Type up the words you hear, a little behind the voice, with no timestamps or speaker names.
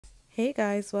Hey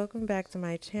guys, welcome back to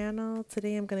my channel.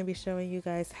 Today I'm going to be showing you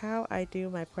guys how I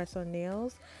do my press-on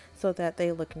nails so that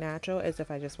they look natural as if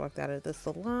I just walked out of the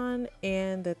salon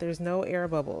and that there's no air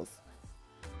bubbles.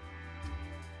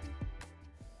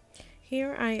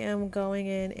 Here I am going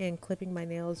in and clipping my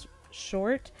nails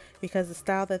short because the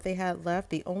style that they had left,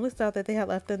 the only style that they had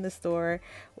left in the store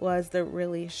was the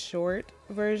really short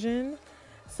version.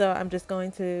 So I'm just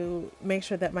going to make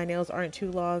sure that my nails aren't too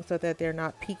long so that they're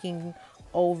not peeking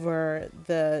over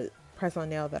the press-on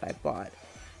nail that I bought.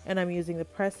 And I'm using the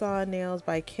press-on nails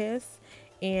by Kiss,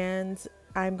 and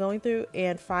I'm going through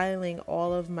and filing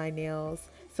all of my nails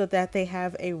so that they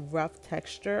have a rough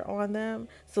texture on them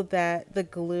so that the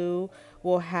glue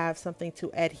will have something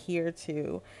to adhere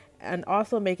to, and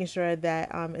also making sure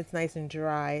that it's nice and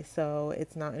dry so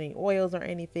it's not any oils or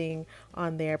anything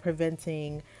on there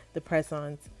preventing the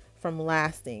press-ons from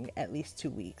lasting at least 2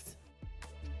 weeks.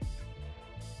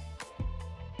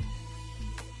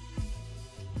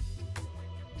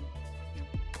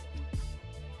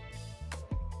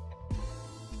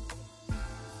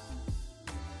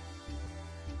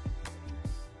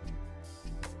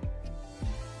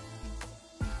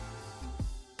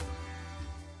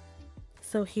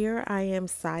 So here I am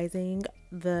sizing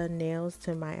the nails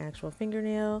to my actual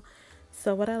fingernail.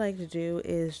 So what I like to do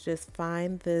is just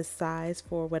find the size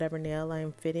for whatever nail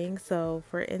I'm fitting. So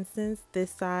for instance,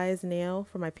 this size nail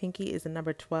for my pinky is a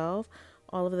number 12.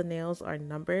 All of the nails are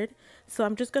numbered. So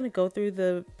I'm just going to go through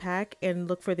the pack and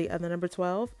look for the other number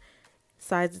 12,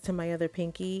 size it to my other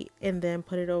pinky, and then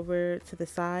put it over to the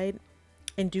side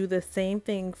and do the same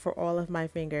thing for all of my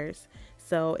fingers.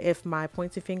 So if my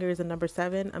pointer finger is a number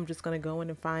 7, I'm just going to go in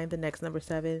and find the next number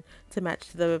 7 to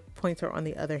match the pointer on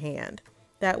the other hand.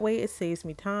 That way it saves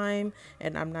me time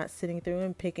and I'm not sitting through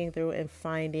and picking through and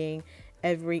finding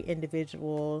every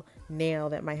individual nail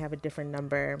that might have a different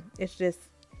number. It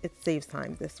saves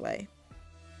time this way.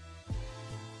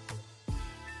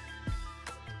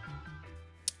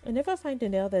 And if I find a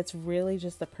nail that's really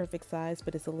just the perfect size,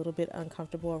 but it's a little bit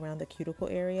uncomfortable around the cuticle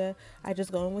area, I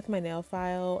just go in with my nail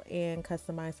file and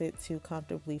customize it to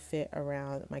comfortably fit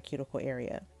around my cuticle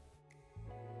area.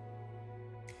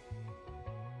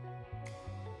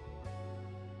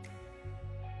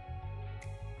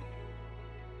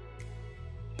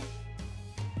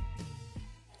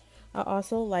 I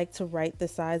also like to write the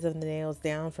size of the nails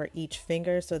down for each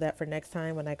finger so that for next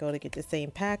time when I go to get the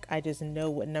same pack, I just know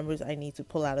what numbers I need to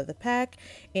pull out of the pack.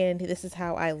 And this is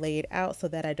how I lay it out so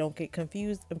that I don't get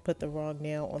confused and put the wrong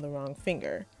nail on the wrong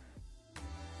finger.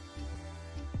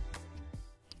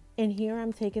 And here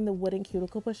I'm taking the wooden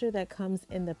cuticle pusher that comes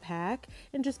in the pack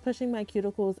and just pushing my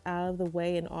cuticles out of the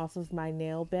way and off of my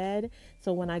nail bed.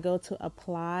 So when I go to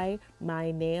apply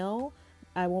my nail,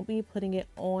 I won't be putting it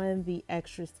on the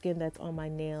extra skin that's on my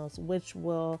nails, which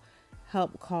will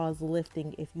help cause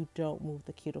lifting if you don't move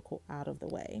the cuticle out of the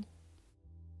way.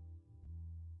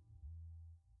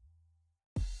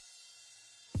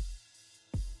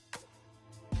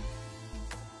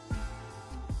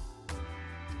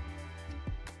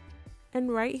 And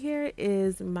right here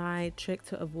is my trick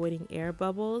to avoiding air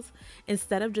bubbles.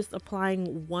 Instead of just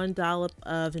applying one dollop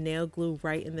of nail glue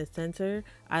right in the center,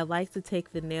 I like to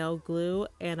take the nail glue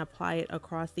and apply it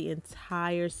across the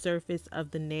entire surface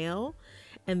of the nail.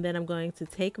 And then I'm going to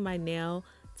take my nail,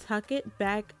 tuck it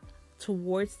back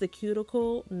towards the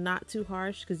cuticle, not too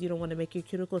harsh because you don't want to make your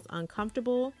cuticles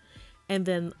uncomfortable, and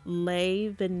then lay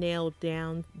the nail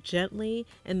down gently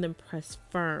and then press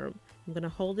firm. I'm going to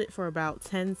hold it for about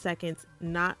 10 seconds,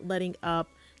 not letting up,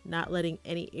 not letting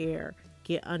any air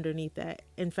get underneath that.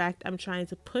 In fact, I'm trying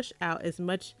to push out as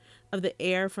much of the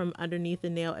air from underneath the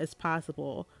nail as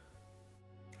possible.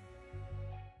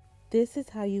 This is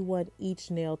how you want each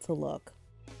nail to look.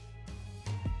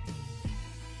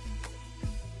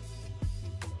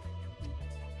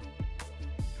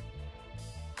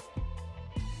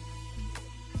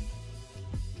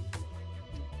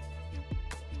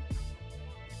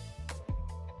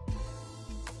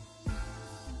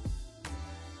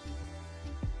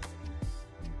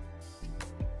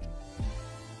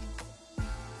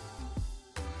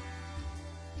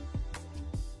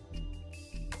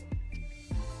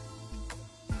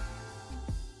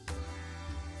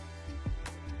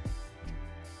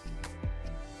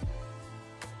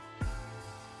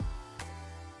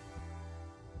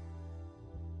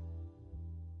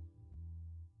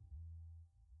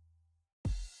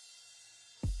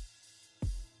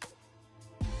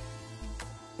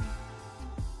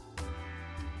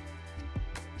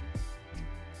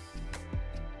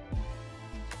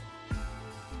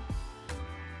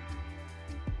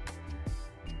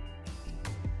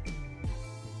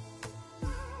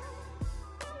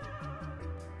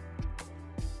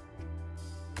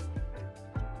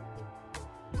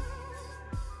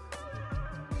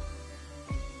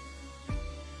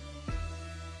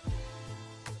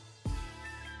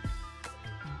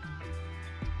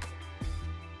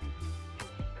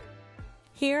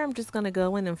 Here I'm just going to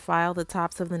go in and file the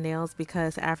tops of the nails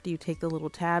because after you take the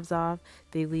little tabs off,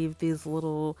 they leave these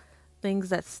little things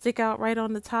that stick out right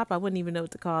on the top. I wouldn't even know what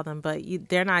to call them, but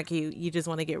they're not cute. You just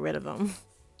want to get rid of them.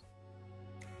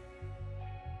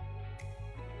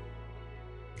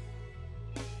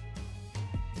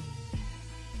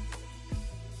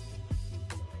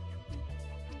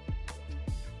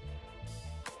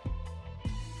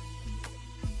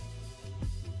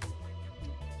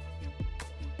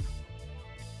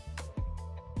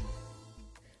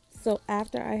 So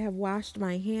after I have washed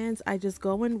my hands, I just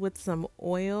go in with some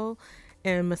oil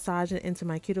and massage it into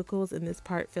my cuticles, and this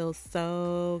part feels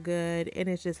so good, and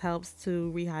it just helps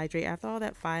to rehydrate after all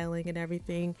that filing and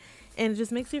everything, and it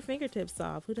just makes your fingertips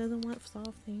soft. Who doesn't want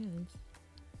soft hands?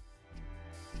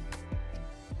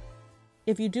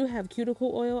 If you do have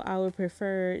cuticle oil, I would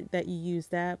prefer that you use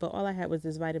that, but all I had was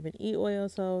this vitamin E oil,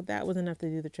 so that was enough to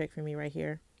do the trick for me right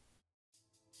here.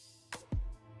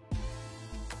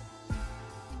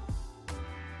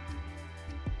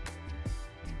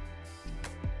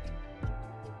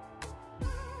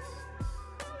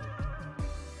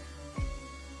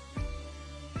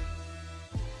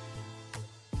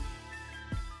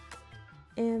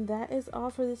 And that is all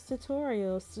for this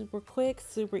tutorial. Super quick,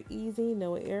 super easy,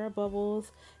 no air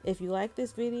bubbles. If you like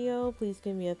this video, please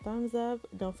give me a thumbs up.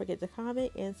 Don't forget to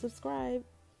comment and subscribe.